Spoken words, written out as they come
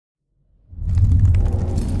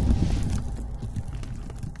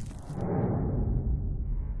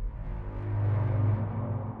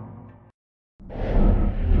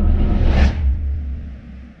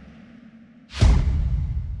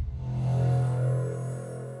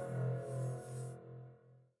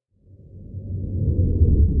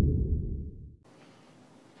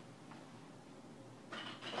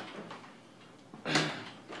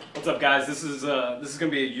What's up, guys? This is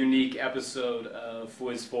gonna be a unique episode of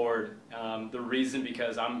Fwiz Forward. The reason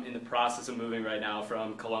because I'm in the process of moving right now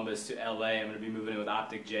from Columbus to LA. I'm gonna be moving in with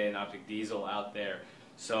OpTic J and OpTic Diesel out there.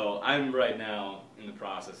 So I'm right now in the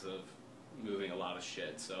process of moving a lot of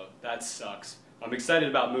shit. So that sucks. I'm excited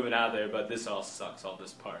about moving out of there, but this all sucks, all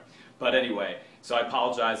this part. But anyway, so I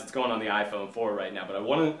apologize. It's going on the iPhone 4 right now, but I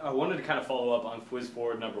wanted to kind of follow up on Fwiz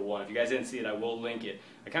Forward #1. If you guys didn't see it, I will link it.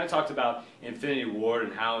 I kind of talked about Infinity Ward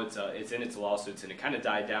and how it's in its lawsuits, and it kind of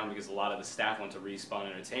died down because a lot of the staff went to Respawn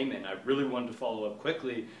Entertainment. And I really wanted to follow up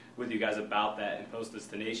quickly with you guys about that and post this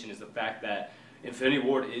to Nation is the fact that Infinity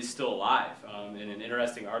Ward is still alive. In an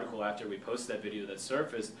interesting article after we posted that video that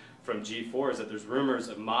surfaced from G4 is that there's rumors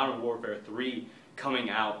of Modern Warfare 3 coming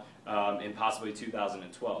out in possibly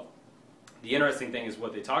 2012. The interesting thing is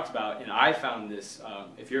what they talked about, and I found this,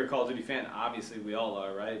 if you're a Call of Duty fan, obviously we all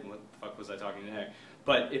are, right? What the fuck was I talking there?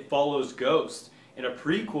 But it follows Ghost in a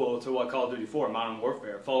prequel to what Call of Duty 4, Modern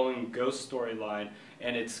Warfare, following Ghost storyline,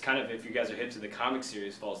 and it's kind of, if you guys are hip to the comic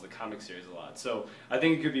series, follows the comic series a lot. So I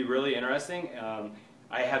think it could be really interesting.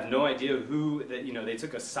 I have no idea who, they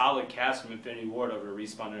took a solid cast from Infinity Ward over to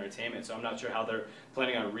Respawn Entertainment, so I'm not sure how they're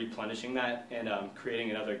planning on replenishing that and creating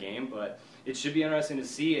another game, but it should be interesting to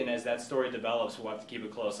see, and as that story develops, we'll have to keep a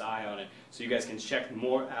close eye on it, so you guys can check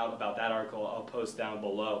more out about that article. I'll post down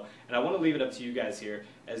below. And I want to leave it up to you guys here,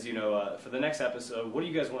 as you know, for the next episode, what do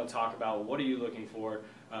you guys want to talk about? What are you looking for?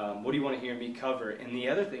 What do you want to hear me cover? And the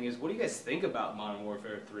other thing is, what do you guys think about Modern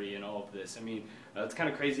Warfare 3 and all of this? I mean, it's kind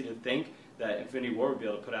of crazy to think that Infinity Ward would be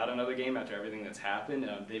able to put out another game after everything that's happened.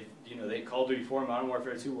 Call of Duty 4 and Modern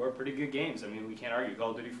Warfare 2 were pretty good games. I mean, we can't argue.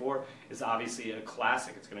 Call of Duty 4 is obviously a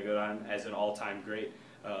classic. It's going to go down as an all-time great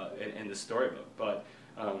in the storybook. But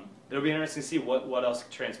it'll be interesting to see what else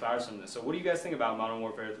transpires from this. So what do you guys think about Modern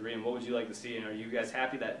Warfare 3, and what would you like to see? And are you guys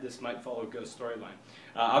happy that this might follow Ghost storyline?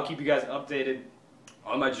 I'll keep you guys updated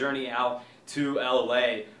on my journey out to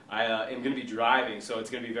LA. I am going to be driving, so it's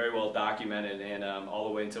going to be very well documented, and all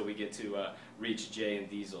the way until we get to reach Jay and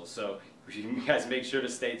Diesel. So you guys make sure to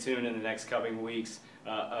stay tuned in the next coming weeks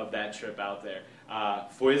of that trip out there.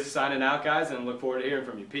 Fwiz signing out, guys, and look forward to hearing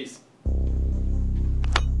from you. Peace.